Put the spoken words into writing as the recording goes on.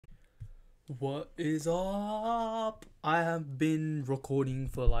What is up? I have been recording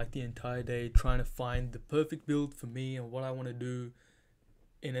for like the entire day trying to find the perfect build for me and what I want to do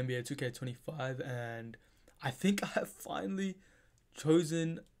in NBA2K25, and I think I have finally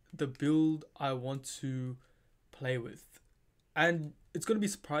chosen the build I want to play with. And it's going to be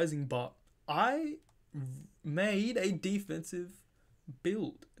surprising, but I made a defensive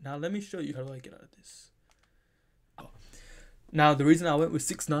build. Now let me show you how do I get out of this. Now, the reason I went with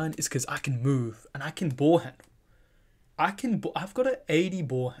 6'9" is because I can move and I can ball handle. I've got an 80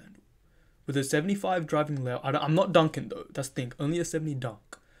 ball handle with a 75 driving layout. I'm not dunking though. That's the thing. Only a 70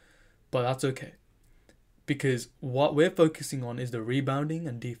 dunk. But that's okay. Because what we're focusing on is the rebounding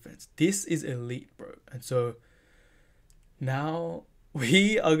and defense. This is elite, bro. And so now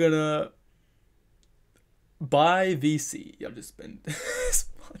we are going to buy VC. I've just spent so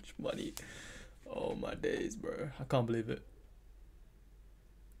much money. Oh my days, bro. I can't believe it.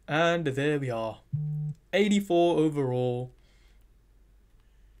 And there we are. 84 overall.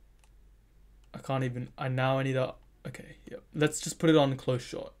 I need a... Okay, yep. Let's just put it on close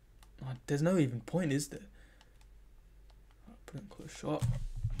shot. Oh, there's no even point, is there? I'll put it on close shot.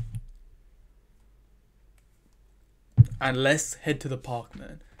 And let's head to the park,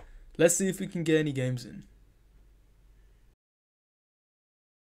 man. Let's see if we can get any games in.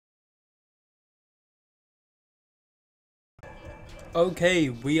 Okay,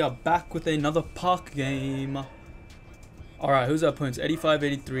 we are back with another park game. Alright, who's our opponents? 85,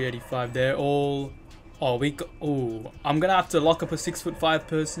 83, 85. They're all... Oh, I'm gonna have to lock up a 6'5"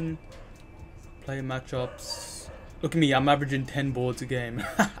 person. Play matchups. Look at me, I'm averaging 10 boards a game.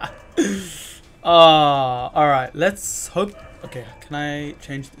 Alright, let's hope... Okay, can I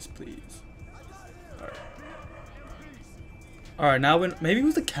change this, please? Alright, now maybe it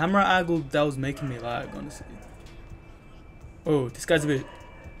was the camera angle that was making me lag, honestly. Oh, this guy's a bit...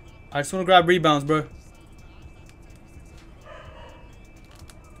 I just want to grab rebounds, bro.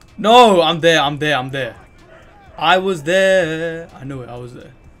 No, I'm there. I was there. I know it, I was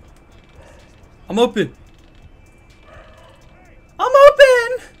there. I'm open.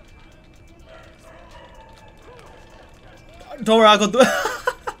 Don't worry, I got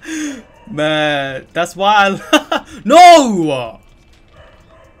the... Man, that's why I... No!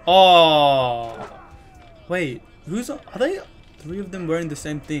 Oh. Wait, are they... 3 of them wearing the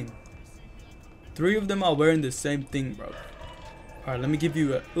same thing. 3 of them are wearing the same thing, bro. Alright, let me give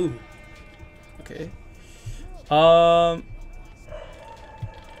you a... Ooh. Okay. Oh,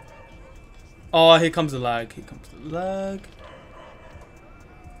 here comes the lag.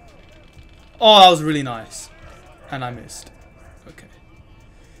 Oh, that was really nice. And I missed. Okay.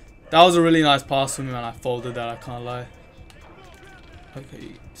 That was a really nice pass for me, and I folded that, I can't lie.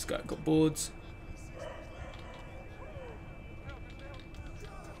 Okay, this guy got boards.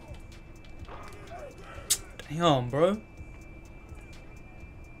 Damn, bro.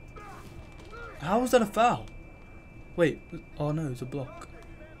 How was that a foul? Wait. Oh, no, it's a block.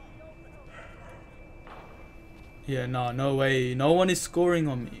 Yeah, nah, no way. No one is scoring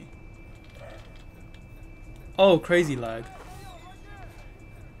on me. Oh, crazy lag.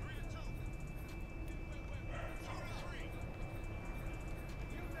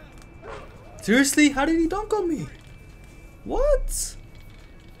 Seriously? How did he dunk on me? What?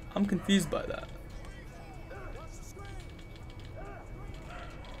 I'm confused by that.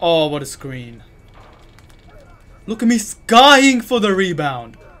 Oh, what a screen. Look at me skying for the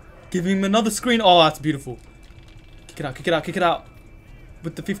rebound. Giving him another screen. Oh, that's beautiful. Kick it out.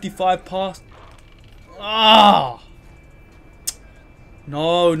 With the 55 pass. Ah.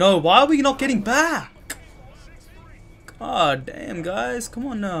 No. Why are we not getting back? God damn, guys. Come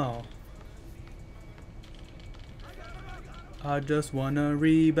on now. I just wanna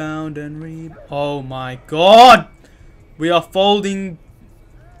rebound and Oh my god. We are folding.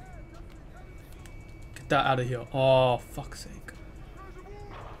 That out of here. Oh, fuck's sake.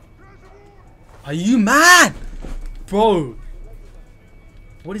 Are you mad? Bro.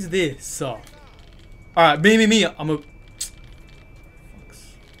 What is this? Alright, me. I'm a...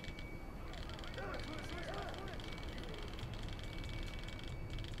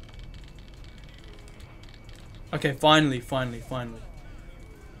 Okay, finally.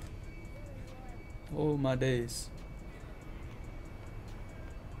 Oh, my days.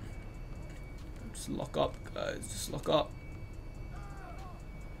 Just lock up, guys. Just lock up.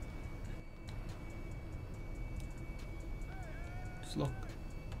 Just lock.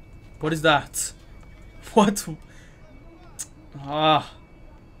 What is that? What? Ah.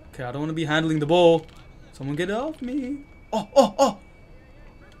 Okay, I don't want to be handling the ball. Someone get it off me. Oh.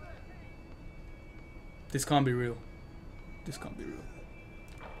 This can't be real.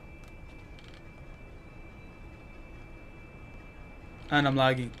 And I'm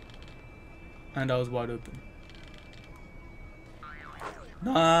lagging. And I was wide open.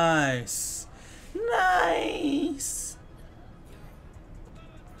 Nice. Nice.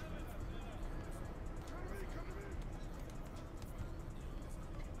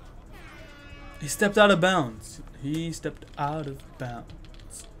 He stepped out of bounds. He stepped out of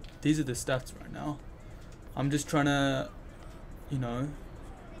bounds. These are the stats right now. I'm just trying to, you know,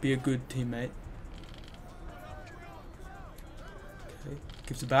 be a good teammate. Okay,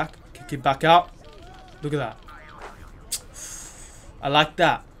 gives it back. Kick it back out. Look at that. I like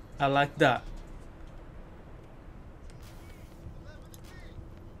that. I like that.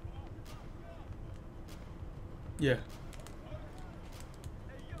 Yeah.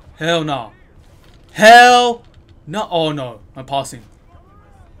 Hell no. Hell no. Oh no. I'm passing.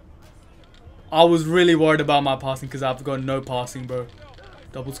 I was really worried about my passing because I've got no passing, bro.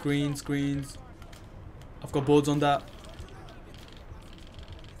 Double screens. I've got boards on that.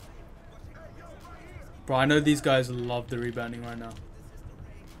 Bro, I know these guys love the rebounding right now.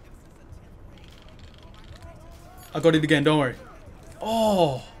 I got it again, don't worry.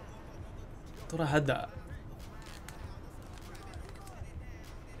 Oh, thought I had that.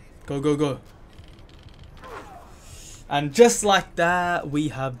 Go. And just like that, we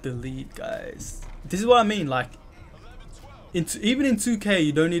have the lead, guys. This is what I mean, like, even in 2K,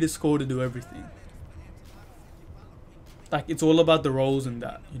 you don't need a score to do everything. Like, it's all about the roles and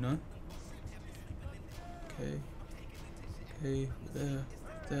that, you know? Okay,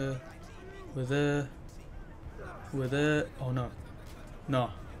 we're there. Oh no,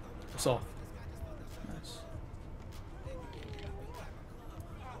 it's off. Nice.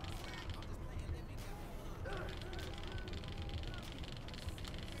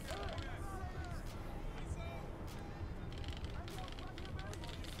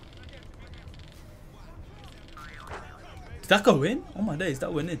 Did that go in? Oh my days,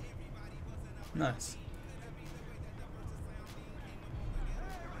 that went in. Nice.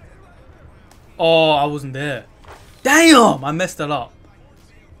 Oh, I wasn't there. Damn! I messed it up.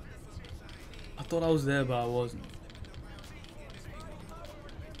 I thought I was there, but I wasn't.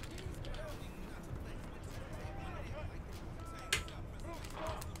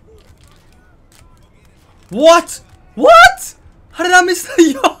 What? What? How did I miss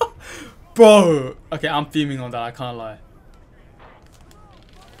that? Bro. Okay, I'm fuming on that. I can't lie.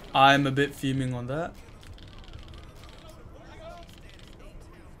 I'm a bit fuming on that.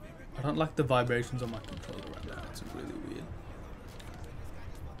 I don't like the vibrations on my controller right now. It's really weird.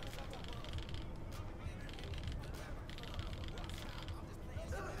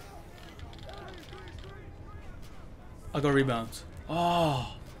 I got rebounds.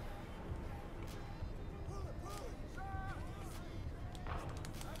 Oh.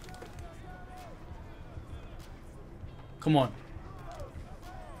 Come on.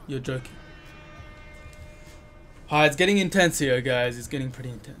 You're joking. Alright, it's getting intense here, guys. It's getting pretty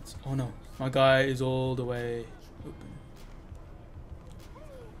intense. Oh no, my guy is all the way open.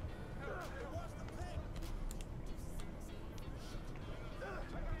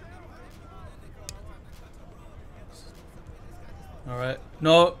 Alright.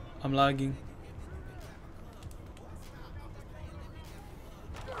 No, I'm lagging.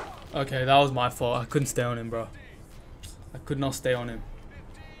 Okay, that was my fault. I couldn't stay on him, bro. I could not stay on him.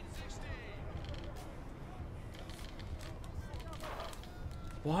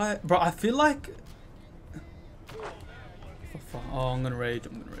 Why? Bro, I feel like... Oh, I'm gonna rage.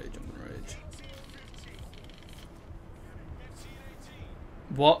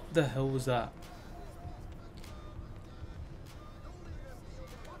 What the hell was that?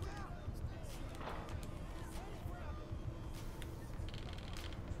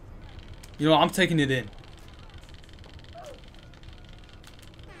 You know what? I'm taking it in.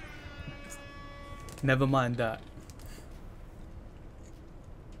 Never mind that.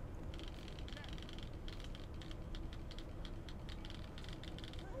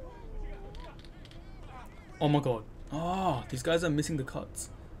 Oh my god. Oh, these guys are missing the cuts.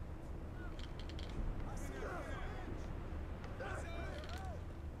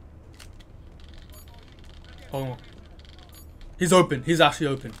 Oh. He's open. He's actually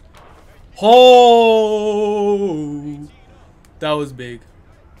open. Oh! That was big.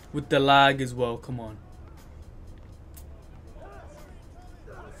 With the lag as well. Come on.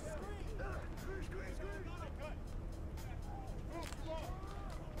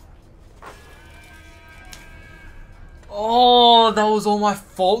 Oh, that was all my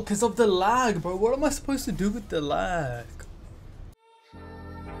fault because of the lag, bro. What am I supposed to do with the lag?